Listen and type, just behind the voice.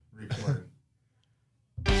Recording.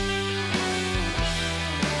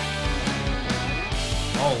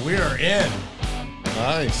 Oh, we are in.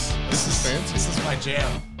 Nice. This is fancy. This is my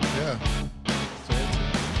jam. Yeah. Fancy.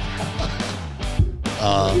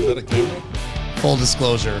 Is that a camera? Full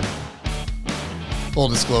disclosure,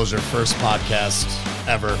 first podcast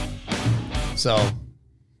ever. So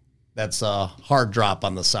that's a hard drop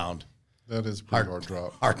on the sound. That is a pretty hard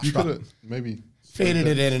drop. You could have maybe faded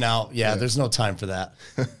it in and out. Yeah, there's no time for that.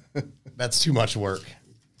 That's too much work.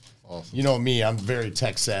 Awesome. You know me, I'm very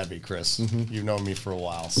tech savvy, Chris. Mm-hmm. You've known me for a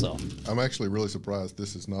while, so. I'm actually really surprised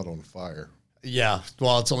this is not on fire. Yeah,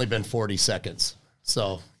 well, it's only been 40 seconds,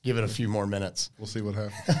 so give it a few more minutes. We'll see what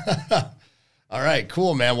happens. All right,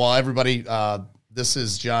 cool, man. Well, everybody, this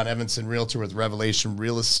is John Evanson, realtor with Revelation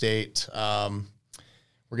Real Estate. We're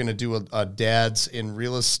going to do a Dads in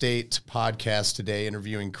Real Estate podcast today,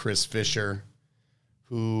 interviewing Chris Fisher,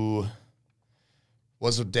 who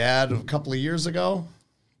was a dad a couple of years ago.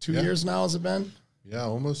 2 years now, has it been? Yeah,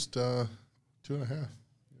 almost 2.5. Around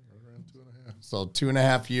 2.5. So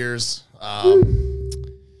 2.5 years,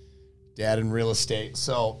 dad in real estate.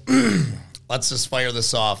 So let's just fire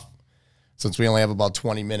this off. Since we only have about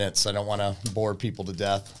 20 minutes, I don't want to bore people to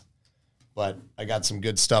death. But I got some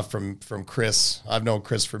good stuff from Chris. I've known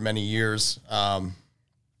Chris for many years.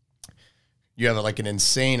 You have like an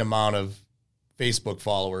insane amount of Facebook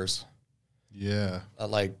followers. Yeah.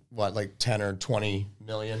 Like 10 or 20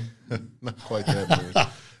 million? Not quite that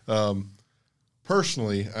many.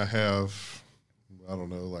 Personally, I have, I don't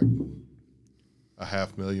know, like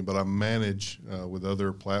 500,000, but I manage with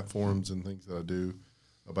other platforms and things that I do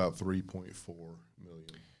about 3.4 million.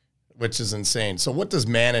 Which is insane. So what does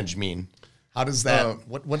manage mean? How does that,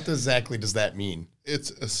 what exactly does that mean?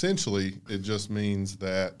 It's essentially, it just means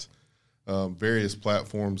that various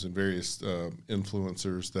platforms and various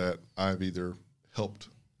influencers that I've either helped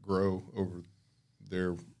grow over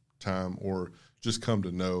their time or just come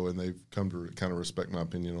to know, and they've come to kind of respect my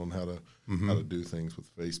opinion on how to do things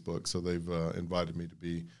with Facebook. So they've invited me to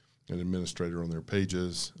be an administrator on their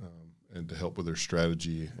pages and to help with their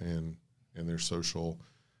strategy and their social,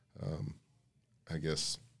 I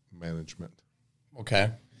guess, management.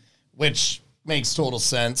 Okay, which makes total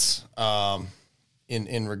sense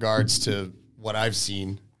in regards to what I've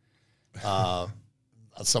seen.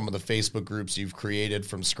 Some of the Facebook groups you've created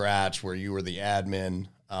from scratch where you were the admin.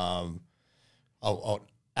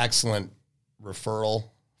 Excellent referral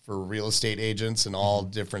for real estate agents in all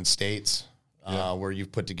different states where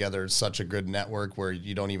you've put together such a good network where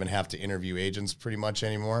you don't even have to interview agents pretty much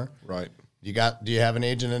anymore. Right. Do you have an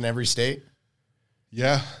agent in every state?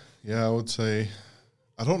 Yeah, I would say,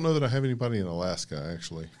 I don't know that I have anybody in Alaska,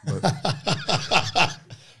 actually. But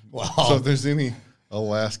Well, so if there's any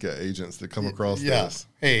Alaska agents that come across this.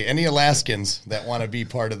 Hey, any Alaskans that want to be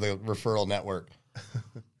part of the referral network.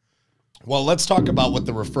 Well, let's talk about what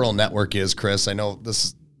the referral network is, Chris. I know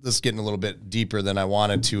this is getting a little bit deeper than I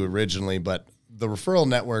wanted to originally, but the referral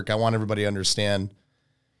network, I want everybody to understand,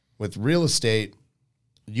 with real estate,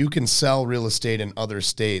 you can sell real estate in other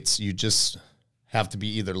states. You just have to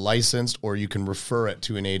be either licensed or you can refer it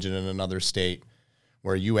to an agent in another state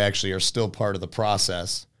where you actually are still part of the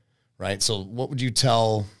process, right? So what would you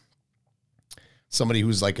tell somebody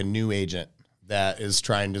who's like a new agent that is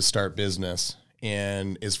trying to start business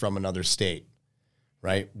and is from another state,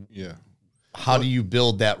 right? Yeah. How do you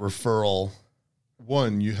build that referral?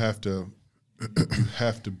 One, you have to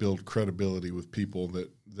build credibility with people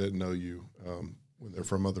that know you when they're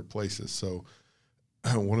from other places. So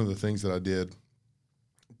one of the things that I did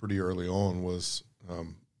pretty early on was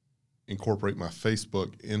incorporate my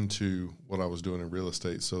Facebook into what I was doing in real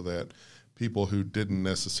estate so that people who didn't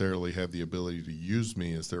necessarily have the ability to use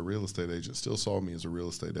me as their real estate agent still saw me as a real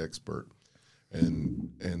estate expert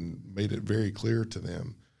and made it very clear to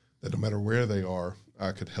them that no matter where they are,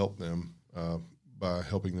 I could help them by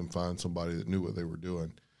helping them find somebody that knew what they were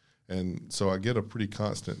doing. And so I get a pretty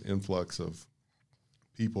constant influx of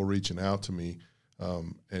people reaching out to me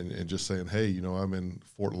and just saying, hey, I'm in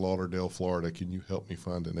Fort Lauderdale, Florida. Can you help me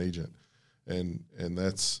find an agent? And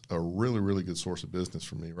that's a really, really good source of business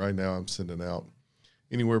for me. Right now I'm sending out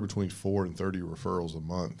anywhere between 4 and 30 referrals a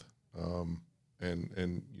month. And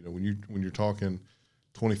when you're talking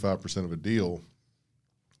 25% of a deal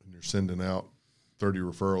and you're sending out 30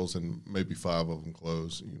 referrals and maybe 5 of them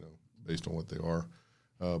close, based on what they are.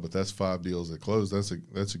 But that's 5 deals that close. That's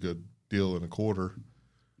a good deal in a quarter,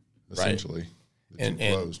 essentially.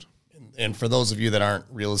 Right. And for those of you that aren't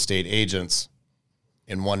real estate agents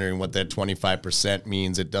and wondering what that 25%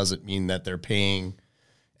 means, it doesn't mean that they're paying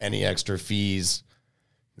any extra fees.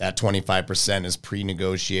 that 25% is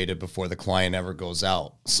pre-negotiated before the client ever goes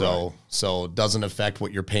out. So it doesn't affect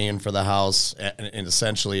what you're paying for the house. And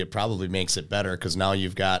essentially it probably makes it better because now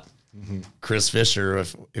you've got Chris Fisher.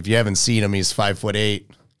 If you haven't seen him, he's 5'8",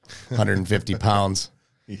 150 pounds.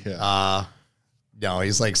 Yeah. No,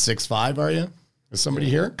 he's like 6'5", are you? Is somebody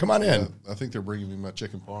here? Come on in. I think they're bringing me my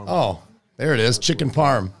chicken parm. Oh, there it is. Chicken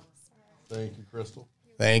parm. Thank you, Crystal.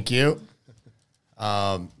 Thank you.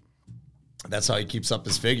 That's how he keeps up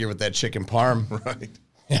his figure with that chicken parm. Right.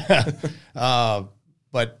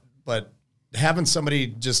 But having somebody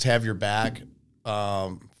just have your back,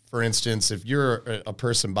 for instance, if you're a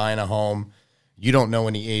person buying a home, you don't know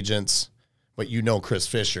any agents, but you know Chris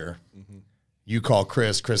Fisher. You call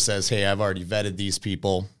Chris. Chris says, hey, I've already vetted these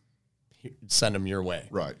people. Send them your way.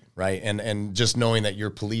 Right. Right. And just knowing that you're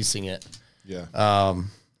policing it. Yeah.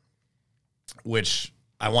 Which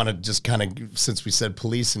I want to just kind of, since we said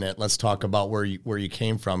policing it, let's talk about where you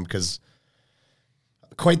came from, because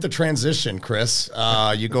quite the transition, Chris.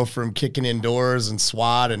 You go from kicking indoors and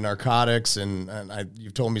SWAT and narcotics, and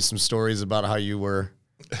you've told me some stories about how you were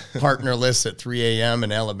partnerless at 3 a.m.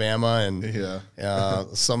 in Alabama, and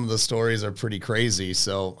some of the stories are pretty crazy.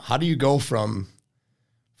 So how do you go from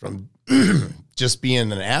just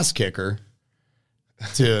being an ass kicker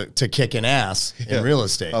to kicking ass in real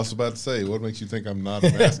estate? I was about to say, what makes you think I'm not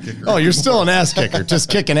an ass kicker? Oh, you're still an ass kicker, just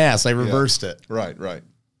kicking ass. I reversed it. Right.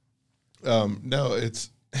 No, it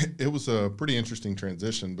was a pretty interesting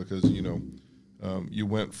transition because, you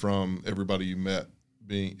went from everybody you met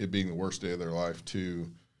being the worst day of their life to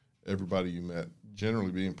everybody you met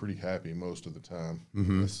generally being pretty happy most of the time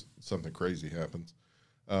unless something crazy happens.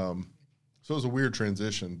 So it was a weird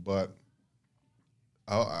transition, but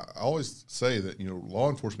I always say that, law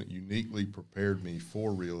enforcement uniquely prepared me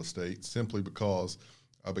for real estate simply because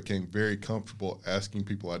I became very comfortable asking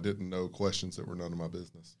people I didn't know questions that were none of my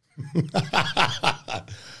business.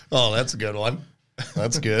 Oh, that's a good one.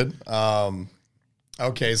 That's good.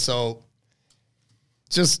 Okay, so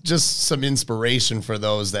just some inspiration for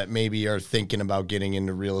those that maybe are thinking about getting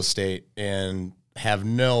into real estate and have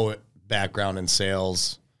no background in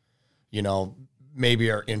sales,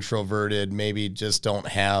 maybe are introverted, maybe just don't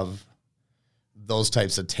have those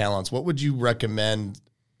types of talents. What would you recommend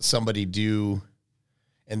somebody do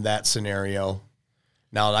in that scenario?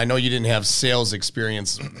 Now, I know you didn't have sales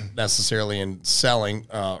experience necessarily in selling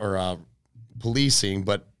or policing,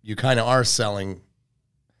 but you kind of are selling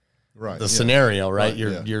the scenario, right?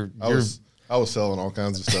 I was selling all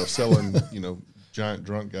kinds of stuff, selling, giant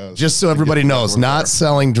drunk guys. Just so everybody knows, not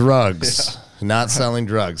selling drugs. Not selling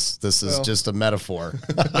drugs. This is just a metaphor.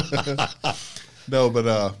 No,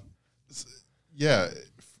 but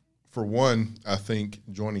for one, I think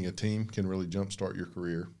joining a team can really jumpstart your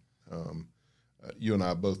career. You and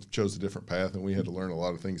I both chose a different path, and we had to learn a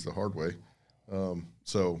lot of things the hard way.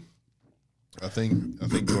 So I think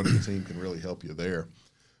joining a team can really help you there.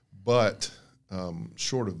 But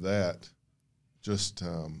short of that, just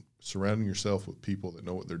surrounding yourself with people that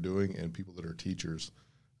know what they're doing and people that are teachers.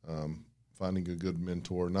 Finding a good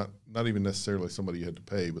mentor, not even necessarily somebody you had to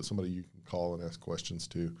pay, but somebody you can call and ask questions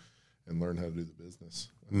to and learn how to do the business.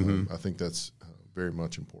 I think that's very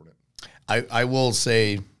much important. I will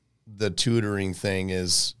say the tutoring thing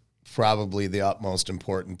is probably the utmost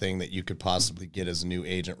important thing that you could possibly get as a new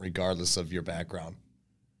agent, regardless of your background.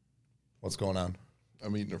 What's going on?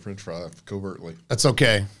 I'm eating a French fry covertly. That's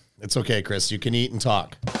okay. It's okay, Chris. You can eat and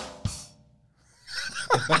talk.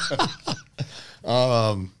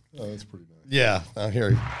 Oh, that's pretty nice. Yeah, here.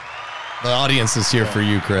 The audience is here for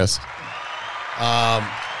you, Chris.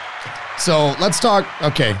 So let's talk.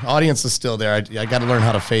 Okay, audience is still there. I got to learn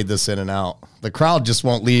how to fade this in and out. The crowd just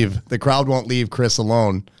won't leave. The crowd won't leave Chris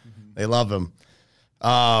alone. They love him.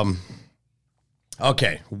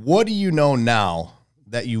 Okay, what do you know now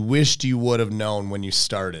that you wished you would have known when you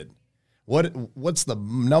started? What's the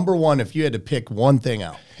number one if you had to pick one thing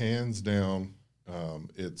out? Hands down,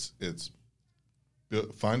 it's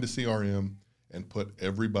find a CRM and put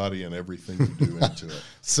everybody and everything you do into it.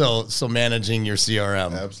 So managing your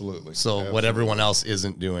CRM. Absolutely. So what everyone else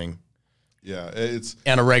isn't doing. Yeah, it's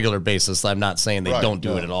on a regular basis. I'm not saying they don't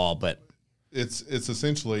do it at all, but it's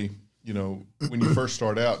essentially, when you first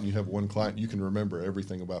start out and you have one client, you can remember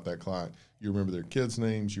everything about that client. You remember their kids'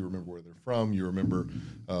 names, you remember where they're from, you remember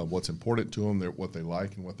what's important to them, what they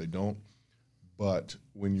like and what they don't. But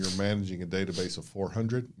when you're managing a database of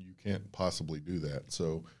 400, you can't possibly do that.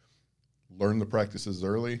 So learn the practices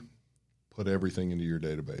early, put everything into your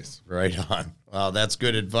database. Right on. Wow, that's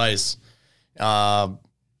good advice.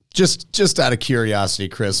 Just out of curiosity,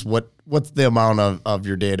 Chris, what's the amount of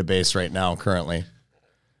your database right now currently?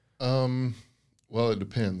 Well, it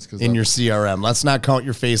depends. In your CRM. Let's not count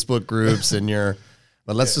your Facebook groups and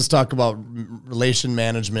but let's just talk about relation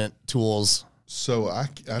management tools. So I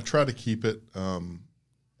try to keep it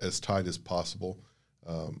as tight as possible.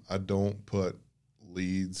 I don't put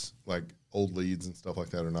leads, like old leads and stuff like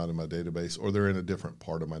that, are not in my database, or they're in a different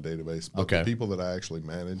part of my database. But the people that I actually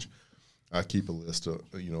manage, I keep a list of,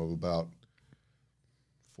 about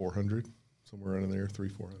 400, somewhere in there,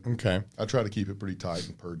 300-400. Okay. I try to keep it pretty tight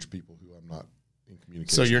and purge people who I'm not in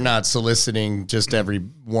communication So you're with. not soliciting just every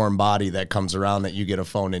warm body that comes around that you get a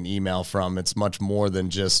phone and email from. It's much more than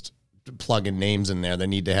just plugging names in there. They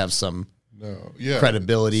need to have some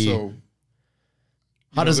credibility. So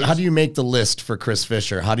how do you make the list for Chris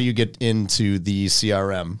Fisher? How do you get into the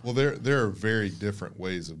CRM? Well, there are very different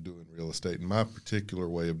ways of doing real estate, and my particular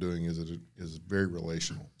way of doing is very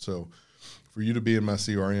relational. So for you to be in my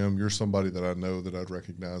CRM, you're somebody that I know that I'd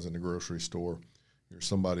recognize in the grocery store. You're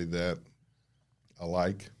somebody that I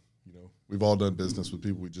like. We've all done business with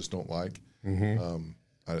people we just don't like. Mm-hmm.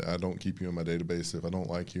 I don't keep you in my database if I don't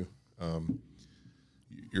like you.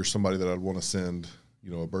 You're somebody that I'd want to send,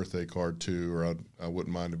 a birthday card to, or I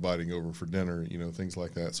wouldn't mind inviting over for dinner, things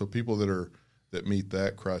like that. So people that meet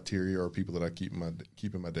that criteria are people that I keep in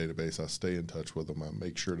my database. I stay in touch with them. I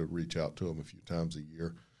make sure to reach out to them a few times a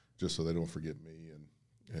year, just so they don't forget me,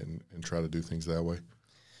 and try to do things that way.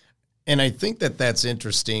 And I think that's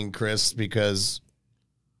interesting, Chris, because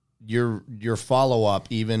your follow-up,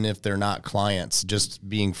 even if they're not clients, just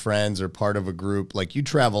being friends or part of a group, like you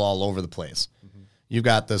travel all over the place. Mm-hmm. You've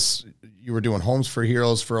got this, you were doing Homes for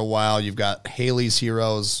Heroes for a while. You've got Haley's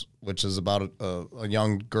Heroes, which is about a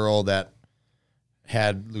young girl that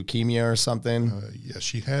had leukemia or something. Yeah,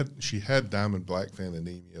 she had diamond blackfan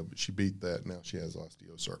anemia, but she beat that. Now she has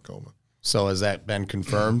osteosarcoma. So has that been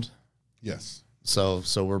confirmed? Yes. So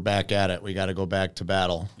we're back at it. We got to go back to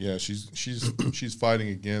battle. Yeah, she's fighting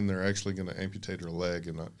again. They're actually going to amputate her leg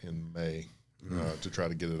in May to try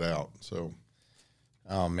to get it out. So,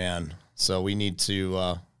 oh man, so we need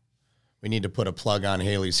to put a plug on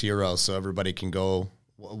Haley's Heroes so everybody can go.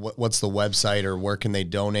 What's the website, or where can they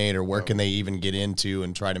donate, or where can they even get into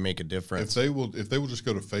and try to make a difference? If they will just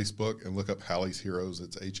go to Facebook and look up Hallie's Heroes,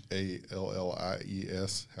 it's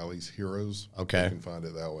HALLIES, Hallie's Heroes. Okay. You can find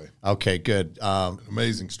it that way. Okay, good.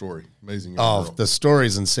 Amazing story. Amazing young girl. The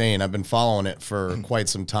story's insane. I've been following it for quite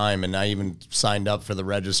some time, and I even signed up for the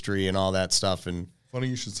registry and all that stuff. And funny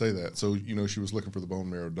you should say that. So, she was looking for the bone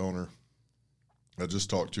marrow donor. I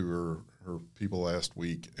just talked to her people last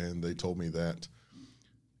week, and they told me that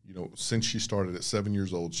since she started at 7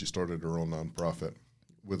 years old, she started her own nonprofit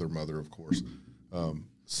with her mother, of course.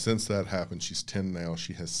 Since that happened, she's 10 now.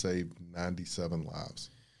 She has saved 97 lives.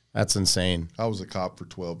 That's insane. I was a cop for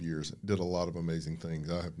 12 years, did a lot of amazing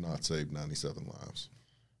things. I have not saved 97 lives.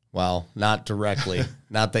 Well, not directly,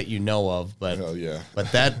 not that you know of, but hell yeah.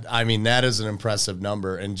 But that is an impressive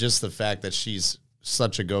number, and just the fact that she's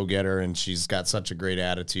such a go-getter and she's got such a great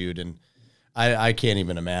attitude, and I can't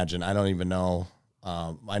even imagine. I don't even know.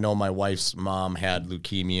 I know my wife's mom had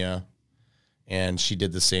leukemia, and she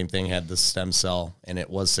did the same thing, had the stem cell, and it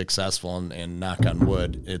was successful, and knock on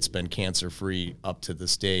wood, it's been cancer-free up to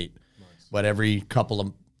this date. Nice. But every couple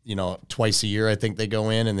of, twice a year, I think they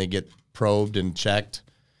go in and they get probed and checked.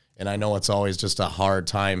 And I know it's always just a hard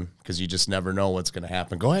time because you just never know what's going to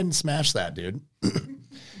happen. Go ahead and smash that, dude.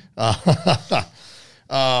 All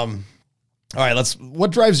right,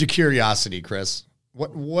 what drives your curiosity, Chris?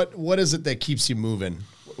 What is it that keeps you moving?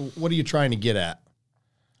 What are you trying to get at?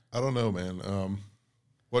 I don't know, man.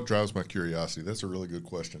 What drives my curiosity? That's a really good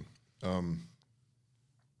question.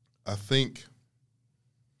 I think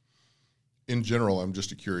in general, I'm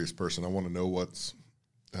just a curious person. I want to know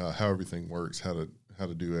how everything works, how to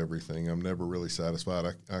do everything. I'm never really satisfied.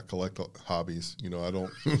 I collect hobbies. I don't.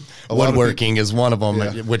 Woodworking is one of them,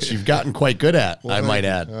 Yeah. which you've gotten quite good at. Well, I might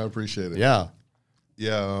add. I appreciate it. Yeah.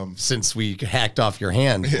 Yeah. Since we hacked off your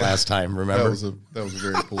hand last time, remember? That was a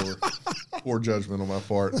very poor judgment on my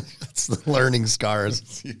part. It's the learning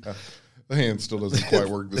scars. Yeah. The hand still doesn't quite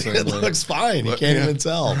work the same It way. looks fine. You can't even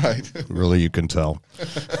tell. Right. Really, you can tell.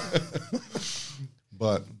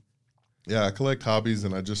 But yeah, I collect hobbies,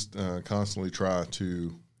 and I just constantly try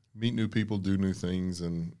to meet new people, do new things,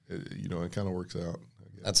 and it kind of works out.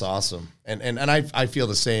 That's awesome. And I feel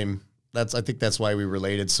the same. I think that's why we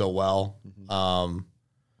related so well. Mm-hmm.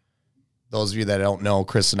 Those of you that don't know,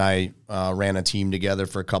 Chris and I ran a team together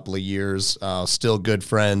for a couple of years. Still good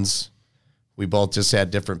friends. We both just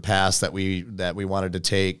had different paths that we wanted to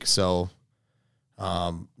take. So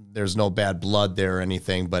there's no bad blood there or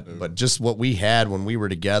anything. But just what we had when we were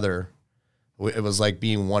together it was like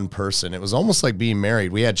being one person. It was almost like being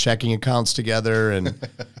married. We had checking accounts together, and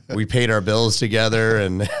we paid our bills together,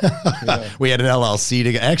 and we had an LLC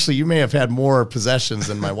together. Actually, you may have had more possessions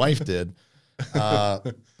than my wife did.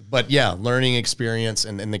 But yeah, learning experience.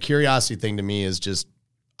 And the curiosity thing to me is just,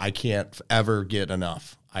 I can't ever get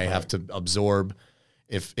enough. I have to absorb.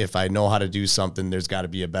 If I know how to do something, there's got to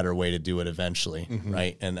be a better way to do it eventually,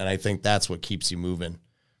 right? And I think that's what keeps you moving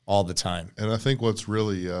all the time. And I think what's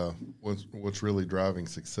really driving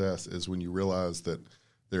success is when you realize that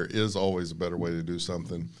there is always a better way to do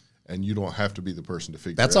something, and you don't have to be the person to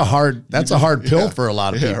figure that's it out. That's a hard pill for a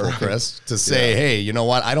lot of people, right. Chris, to say, hey, you know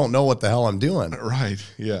what? I don't know what the hell I'm doing. Right.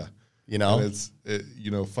 Yeah. You know,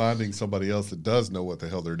 and finding somebody else that does know what the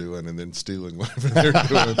hell they're doing and then stealing whatever they're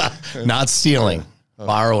doing. Not stealing.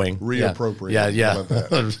 Borrowing. Reappropriate. Yeah.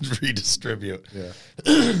 Redistribute. Yeah.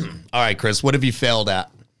 All right, Chris, what have you failed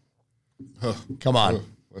at? Come on.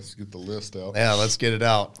 Let's get the list out. Yeah, let's get it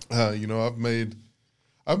out. I've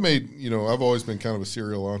always been kind of a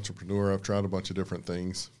serial entrepreneur. I've tried a bunch of different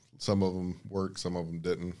things. Some of them worked, some of them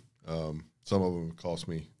didn't. Some of them cost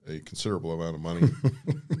me a considerable amount of money.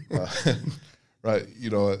 Right.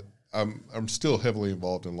 I'm still heavily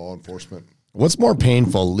involved in law enforcement. What's more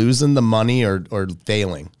painful, losing the money or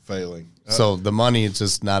failing? Failing. So the money is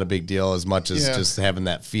just not a big deal as much as just having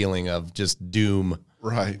that feeling of just doom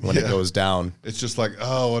when it goes down. It's just like,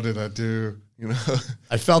 oh, what did I do?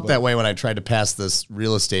 I felt that way when I tried to pass this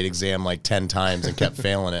real estate exam like 10 times and kept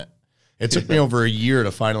failing it. It took me over a year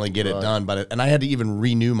to finally get it done, and I had to even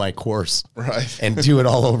renew my course and do it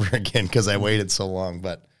all over again because I waited so long.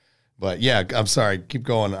 But yeah, I'm sorry. Keep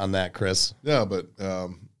going on that, Chris. Yeah, but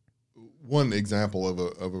one example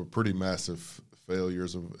of a pretty massive failure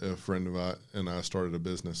is a friend of mine and I started a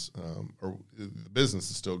business. Or the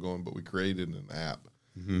business is still going, but we created an app,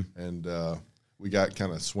 and we got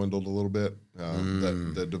kind of swindled a little bit.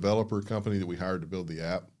 The developer company that we hired to build the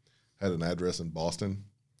app had an address in Boston.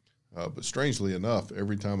 But strangely enough,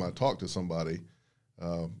 every time I talked to somebody,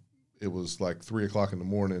 it was like 3:00 in the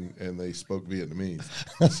morning, and they spoke Vietnamese.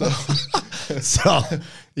 So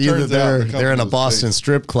either they're in a Boston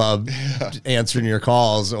strip club answering your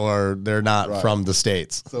calls, or they're not from the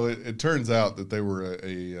States. So it turns out that they were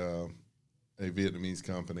a Vietnamese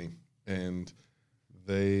company, and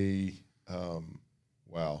they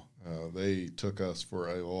they took us for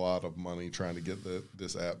a lot of money trying to get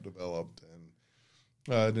this app developed, and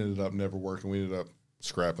it ended up never working. We ended up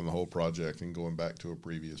scrapping the whole project and going back to a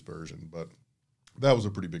previous version. But that was a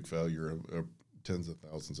pretty big failure, of tens of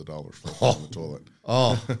thousands of dollars fell in the toilet.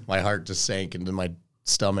 Oh, my heart just sank into my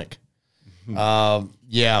stomach.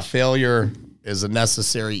 Failure is a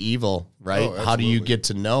necessary evil, right? Oh, how do you get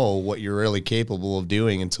to know what you're really capable of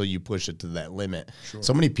doing until you push it to that limit? Sure.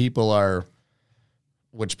 So many people are,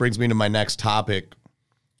 which brings me to my next topic,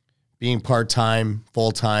 being part-time,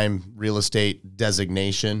 full-time real estate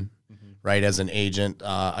designation, right? As an agent,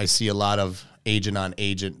 I see a lot of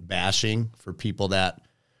agent-on-agent bashing for people that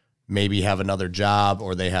maybe have another job,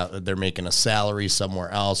 or they're making a salary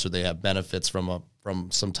somewhere else, or they have benefits from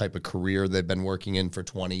some type of career they've been working in for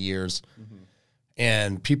 20 years.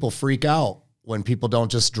 And people freak out when people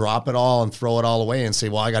don't just drop it all and throw it all away and say,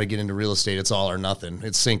 well, I got to get into real estate. It's all or nothing.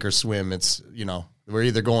 It's sink or swim. It's, we're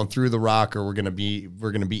either going through the rock or we're going to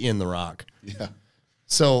be in the rock. Yeah.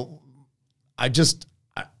 So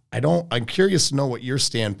I'm curious to know what your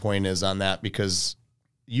standpoint is on that, because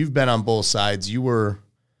you've been on both sides. You were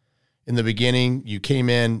in the beginning, you came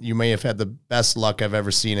in, you may have had the best luck I've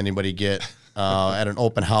ever seen anybody get at an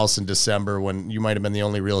open house in December, when you might have been the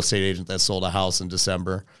only real estate agent that sold a house in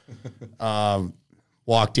December.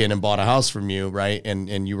 Walked in and bought a house from you, right?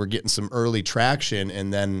 And you were getting some early traction,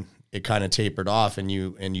 and then it kind of tapered off, and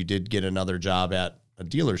you did get another job at a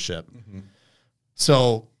dealership.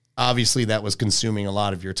 So obviously that was consuming a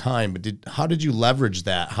lot of your time, but how did you leverage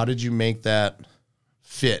that? How did you make that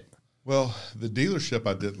fit? Well, the dealership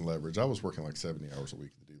I didn't leverage. I was working like 70 hours a week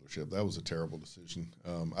at the dealership. That was a terrible decision.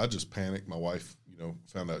 I just panicked. My wife,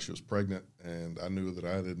 found out she was pregnant, and I knew that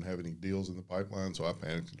I didn't have any deals in the pipeline, so I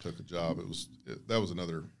panicked and took a job. That was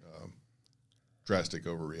another drastic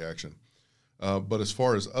overreaction. But as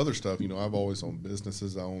far as other stuff, I've always owned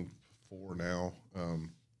businesses. I own 4 now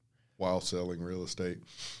while selling real estate.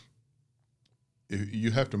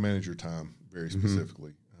 You have to manage your time very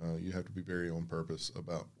specifically. You have to be very on purpose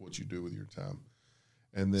about what you do with your time.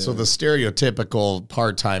 And then, so the stereotypical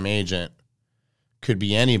part-time agent could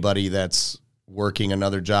be anybody that's working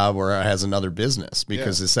another job or has another business,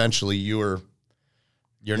 because essentially you're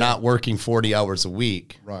not working 40 hours a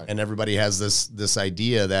week. Right. And everybody has this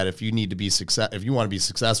idea that if you want to be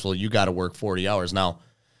successful, you got to work 40 hours. Now,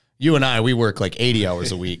 You and I, we work like 80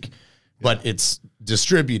 hours a week, but it's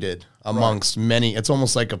distributed amongst many. It's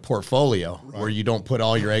almost like a portfolio where you don't put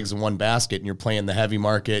all your eggs in one basket and you're playing the heavy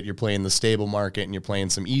market, you're playing the stable market, and you're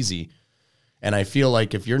playing some easy. And I feel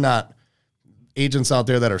like if you're not agents out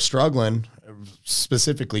there that are struggling,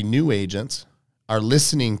 specifically new agents, are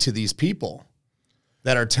listening to these people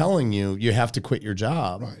that are telling you you have to quit your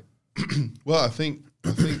job. Right. Well, I think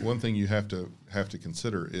one thing you have to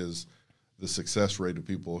consider is the success rate of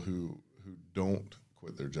people who don't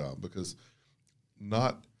quit their job, because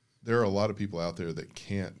there are a lot of people out there that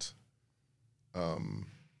can't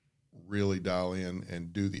really dial in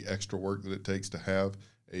and do the extra work that it takes to have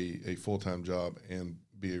a full-time job and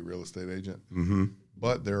be a real estate agent. Mm-hmm.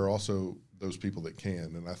 But there are also those people that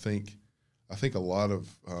can, and I think a lot of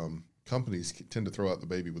companies tend to throw out the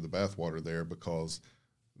baby with the bathwater there, because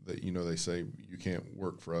they say you can't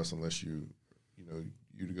work for us unless you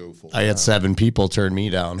to go full time. I had 7 people turn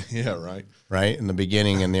me down. Yeah, right in the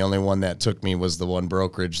beginning, and the only one that took me was the one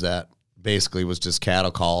brokerage that basically was just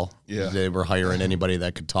cattle call. Yeah, they were hiring anybody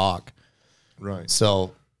that could talk. Right.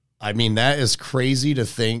 So, I mean, that is crazy to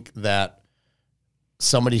think that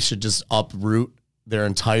somebody should just uproot their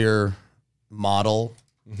entire model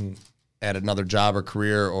at another job or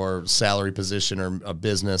career or salary position or a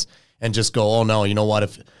business and just go, oh no, you know what,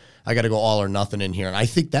 if I got to go all or nothing in here. And I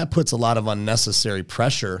think that puts a lot of unnecessary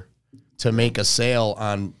pressure to make a sale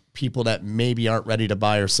on people that maybe aren't ready to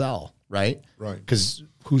buy or sell, right? Right. Because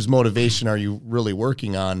whose motivation are you really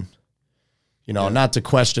working on? Not to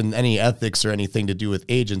question any ethics or anything to do with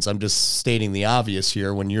agents. I'm just stating the obvious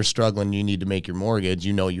here. When you're struggling, you need to make your mortgage,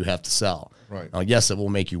 you have to sell. Right. Now, yes, it will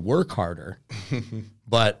make you work harder,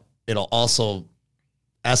 but it'll also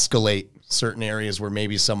escalate certain areas where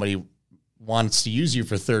maybe somebody wants to use you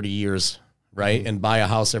for 30 years, right? And buy a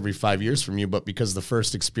house every 5 years from you. But because the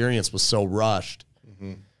first experience was so rushed,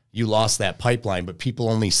 you lost that pipeline. But people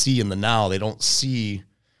only see in the now. They don't see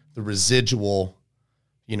the residual.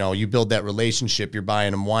 You build that relationship, you're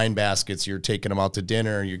buying them wine baskets, you're taking them out to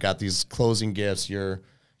dinner, you got these closing gifts, you're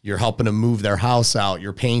helping them move their house out,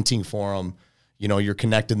 you're painting for them, you're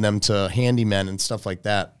connecting them to handymen and stuff like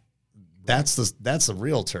that. That's a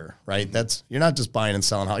realtor, right? You're not just buying and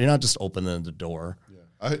selling house. You're not just opening the door.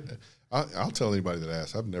 Yeah. I'll tell anybody that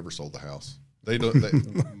asks, I've never sold the house.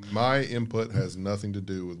 My input has nothing to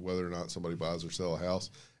do with whether or not somebody buys or sell a house.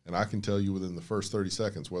 And I can tell you within the first 30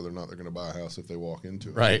 seconds whether or not they're going to buy a house if they walk into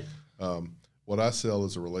it. Right. What I sell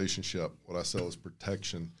is a relationship. What I sell is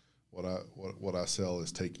protection. What I sell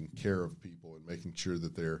is taking care of people and making sure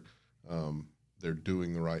that they're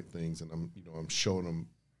doing the right things. And I'm showing them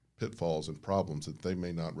pitfalls and problems that they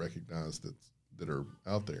may not recognize that are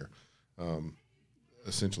out there.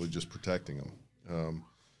 Essentially, just protecting them.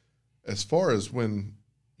 As far as when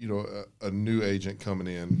a new agent coming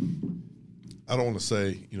in, I don't want to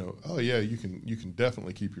say, oh yeah, you can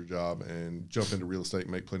definitely keep your job and jump into real estate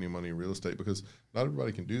and make plenty of money in real estate, because not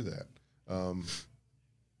everybody can do that.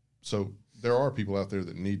 So there are people out there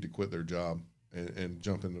that need to quit their job and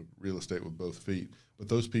jump into real estate with both feet. But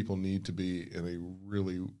those people need to be in a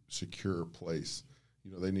really secure place.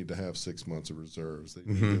 They need to have 6 months of reserves.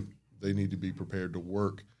 They need to be prepared to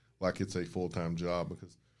work like it's a full-time job,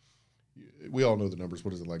 because we all know the numbers.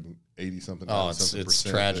 What is it, like 80-something? Oh, it's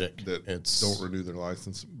tragic. That don't renew their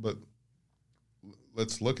license. But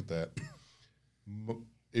let's look at that.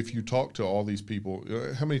 If you talk to all these people,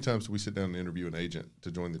 how many times do we sit down and interview an agent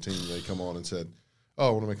to join the team? They come on and said, oh,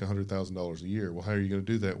 I want to make $100,000 a year. Well, how are you going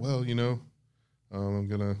to do that? Well, I'm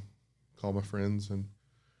going to call my friends and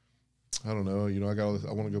I don't know.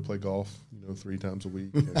 I want to go play golf, 3 times a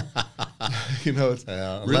week. And, it's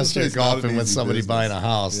unless you're golfing with somebody business. Buying a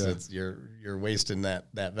house, you're wasting that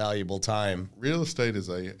valuable time. Real estate is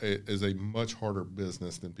a much harder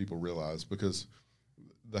business than people realize, because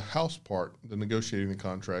the house part, the negotiating the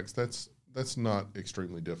contracts, that's not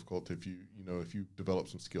extremely difficult. If you develop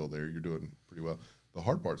some skill there, you're doing pretty well. The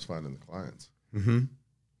hard part's finding the clients. Mm-hmm.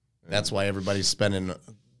 That's why everybody's spending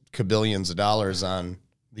kabillions of dollars on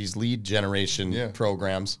these lead generation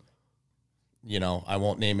programs. I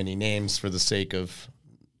won't name any names for the sake of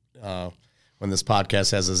when this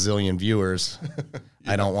podcast has a zillion viewers.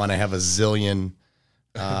 I don't want to have a zillion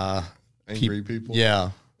angry people.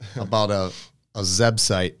 Yeah, about a Zeb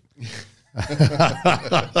site.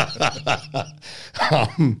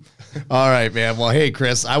 All right, man. Well, hey,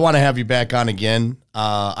 Chris, I want to have you back on again.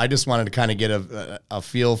 I just wanted to kind of get a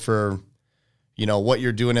feel for, what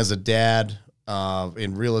you're doing as a dad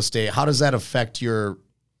in real estate. How does that affect your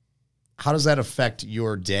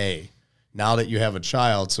day now that you have a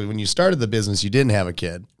child? So when you started the business, you didn't have a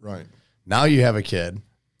kid. Right. Now you have a kid,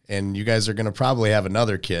 and you guys are going to probably have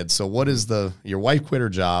another kid. So what is your wife quit her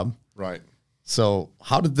job. Right. So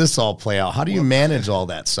how did this all play out? How do you manage all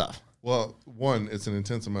that stuff? Well, one, it's an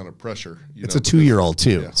intense amount of pressure. It's a 2-year-old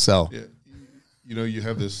too. Yeah, so, you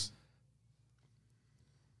have this.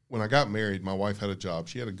 When I got married, my wife had a job.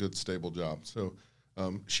 She had a good, stable job. So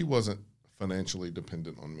she wasn't financially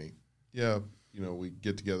dependent on me. Yeah, we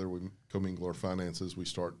get together, we commingle our finances, we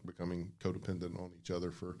start becoming codependent on each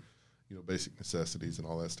other for, basic necessities and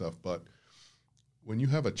all that stuff. But when you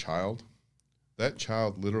have a child, that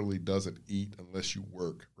child literally doesn't eat unless you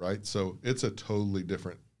work, right? So it's a totally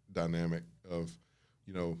different dynamic of,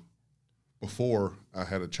 before I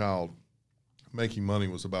had a child, making money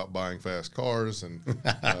was about buying fast cars and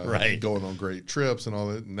right. going on great trips and all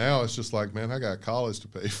that. Now it's just like, man, I got college to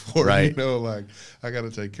pay for. Right. Like I got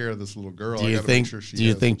to take care of this little girl. Do you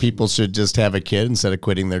think people should just have a kid instead of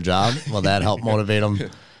quitting their job? Will that help motivate them?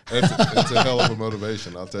 It's a hell of a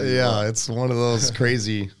motivation, I'll tell you. Yeah, it's one of those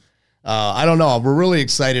crazy. I don't know. We're really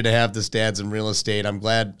excited to have this Dads in Real Estate. I'm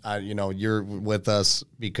glad you're with us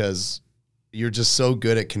because you're just so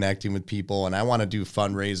good at connecting with people, and I want to do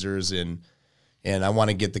fundraisers and I want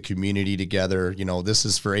to get the community together. This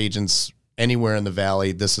is for agents anywhere in the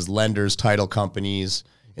Valley. This is lenders, title companies,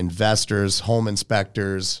 investors, home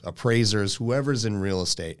inspectors, appraisers, whoever's in real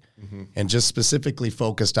estate, and just specifically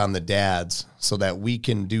focused on the dads so that we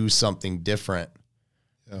can do something different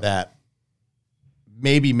that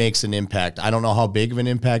maybe makes an impact. I don't know how big of an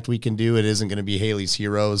impact we can do. It isn't going to be Haley's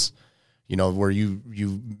Heroes, where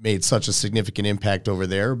you made such a significant impact over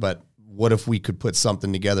there, but what if we could put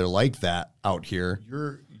something together like that out here?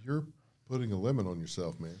 You're putting a limit on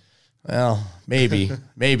yourself, man. Well, maybe.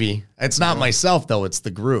 It's not myself though; it's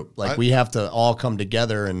the group. We have to all come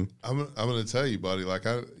together. And I'm going to tell you, buddy.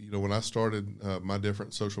 When I started my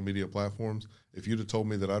different social media platforms, if you'd have told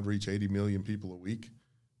me that I'd reach 80 million people a week,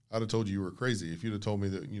 I'd have told you were crazy. If you'd have told me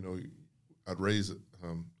that I'd raise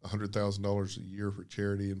 $100,000 a year for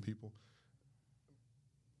charity and people,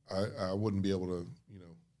 I wouldn't be able to.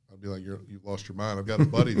 I'd be like, you've lost your mind. I've got a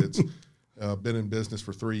buddy that's been in business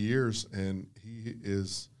for 3 years, and he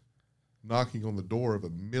is knocking on the door of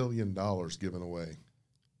 $1 million given away,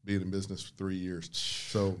 being in business for 3 years.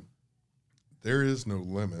 So there is no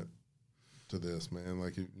limit to this, man.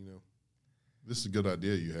 This is a good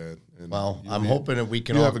idea you had. And I'm hoping that we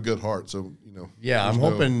can. You have a good heart, so Yeah,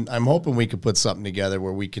 I'm hoping we could put something together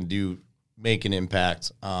where we can make an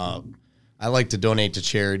impact. I like to donate to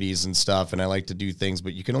charities and stuff, and I like to do things,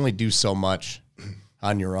 but you can only do so much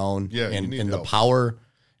on your own. Yeah, and the power.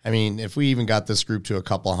 I mean, if we even got this group to a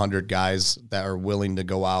couple hundred guys that are willing to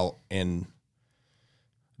go out and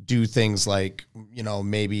do things like,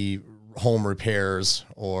 maybe home repairs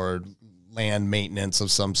or land maintenance of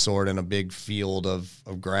some sort in a big field of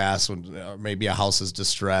grass, or maybe a house is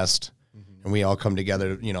distressed, and we all come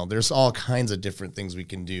together. There's all kinds of different things we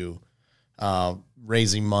can do.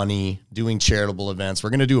 Raising money, doing charitable events.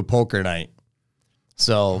 We're going to do a poker night.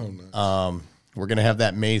 So we're going to have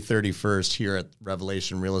that May 31st here at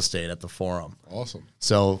Revelation Real Estate at the Forum. Awesome.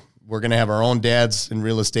 So we're going to have our own Dads in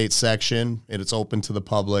Real Estate section. It's open to the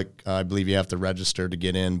public. I believe you have to register to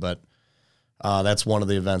get in, but that's one of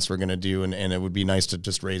the events we're going to do, and it would be nice to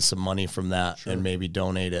just raise some money from that and maybe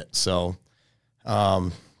donate it. So,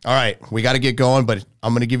 all right, we got to get going, but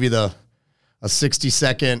I'm going to give you a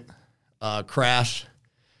 60-second crash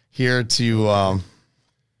here to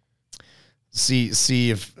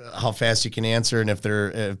see if how fast you can answer and if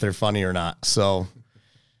they're funny or not. So,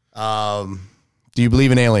 do you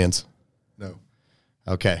believe in aliens? No.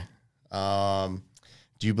 Okay.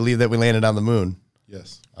 Do you believe that we landed on the moon?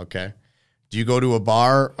 Yes. Okay. Do you go to a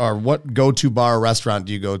bar, or what go-to bar or restaurant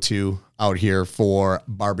do you go to out here for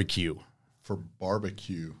barbecue? For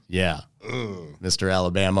barbecue? Yeah. Mr.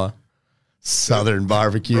 Alabama. Southern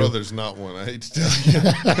barbecue. Bro, there's not one. I hate to tell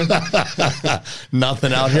you.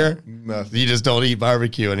 Nothing out here? Nothing. You just don't eat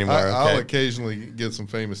barbecue anymore. I'll occasionally get some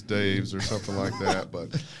Famous Dave's or something like that.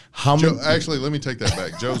 But actually, let me take that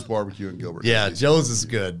back. Joe's Barbecue in Gilbert. Yeah, Joe's is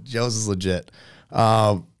good. Joe's is legit.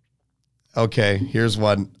 Okay, here's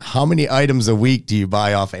one. How many items a week do you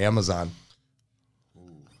buy off Amazon?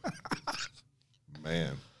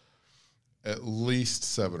 Man. At least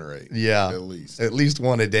 7 or 8. Yeah. At least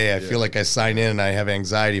one a day. I feel like I sign in and I have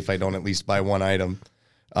anxiety if I don't at least buy one item.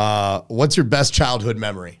 What's your best childhood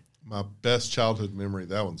memory? My best childhood memory,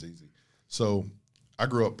 that one's easy. So I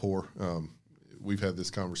grew up poor. We've had this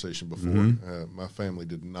conversation before. My family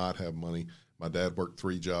did not have money. My dad worked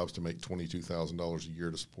 3 jobs to make $22,000 a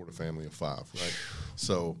year to support a family of 5, right?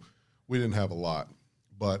 So we didn't have a lot.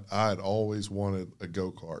 But I had always wanted a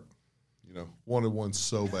go-kart. Wanted one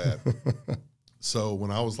so bad. So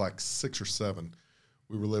when I was like 6 or 7,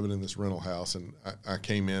 we were living in this rental house, and I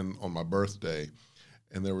came in on my birthday,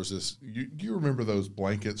 and there was this. Do you remember those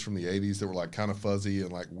blankets from the 80s that were like kind of fuzzy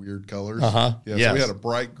and like weird colors? Uh-huh. Yeah. Yes. So we had a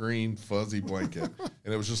bright green fuzzy blanket,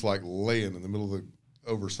 and it was just like laying in the middle of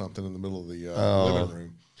over something in the middle of the living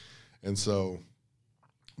room, and so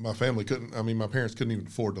my family couldn't. I mean, my parents couldn't even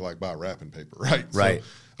afford to like buy wrapping paper, right? Right.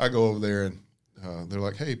 So I go over there and. They're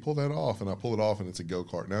like, "Hey, pull that off," and I pull it off, and it's a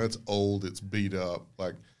go-kart. Now it's old, it's beat up,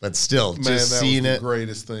 like. But still, Man, just that seeing was the it.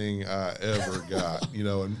 greatest thing I ever got, you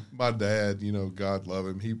know. And my dad, you know, God love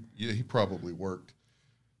him, he probably worked,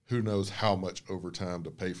 who knows how much overtime to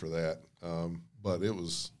pay for that. But it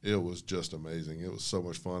was just amazing. It was so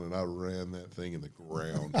much fun, and I ran that thing in the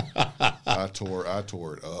ground. I tore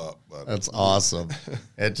it up. But That's awesome.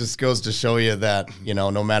 It just goes to show you that, you know,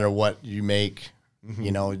 no matter what you make,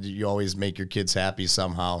 you know, you always make your kids happy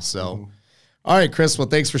somehow. So, all right, Chris. Well,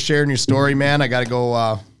 thanks for sharing your story, man. I got to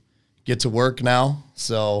go get to work now.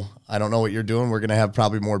 So I don't know what you're doing. We're going to have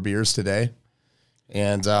probably more beers today.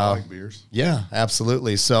 And I like beers. yeah,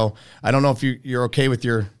 absolutely. So I don't know if you're okay with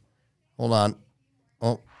your, hold on.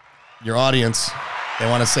 Oh, your audience. They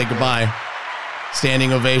want to say goodbye.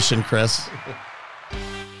 Standing ovation, Chris.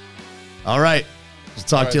 All right. We'll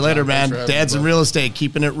talk to you later, John, thanks man. for having me, Dad's in bud. real estate,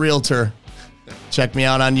 keeping it realtor. Check me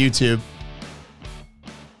out on YouTube.